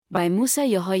by Musa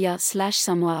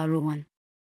Yahoya/Samuel Aruwan.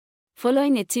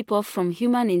 Following a tip-off from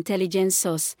human intelligence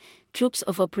source, troops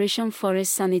of Operation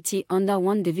Forest Sanity under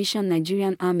 1 Division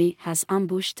Nigerian Army has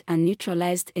ambushed and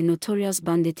neutralized a notorious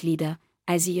bandit leader,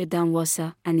 Isiyo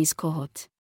Danwasa, and his cohort.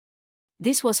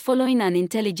 This was following an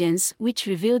intelligence which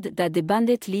revealed that the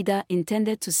bandit leader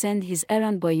intended to send his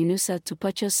errand boy Yunusa to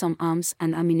purchase some arms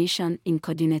and ammunition in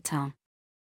Kaduna town.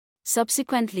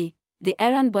 Subsequently, the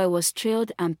errand boy was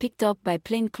trailed and picked up by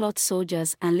plainclothes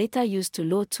soldiers and later used to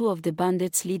lure 2 of the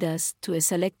bandits' leaders to a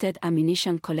selected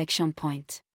ammunition collection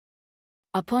point.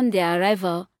 Upon their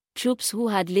arrival, troops who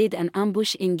had laid an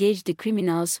ambush engaged the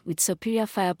criminals with superior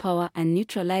firepower and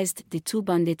neutralized the 2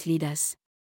 bandit leaders.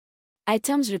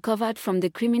 Items recovered from the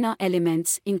criminal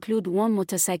elements include 1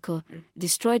 motorcycle,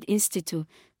 destroyed in situ,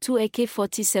 2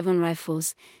 AK-47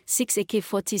 rifles, 6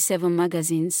 AK-47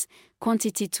 magazines,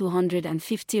 quantity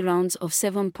 250 rounds of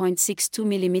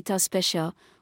 7.62mm special,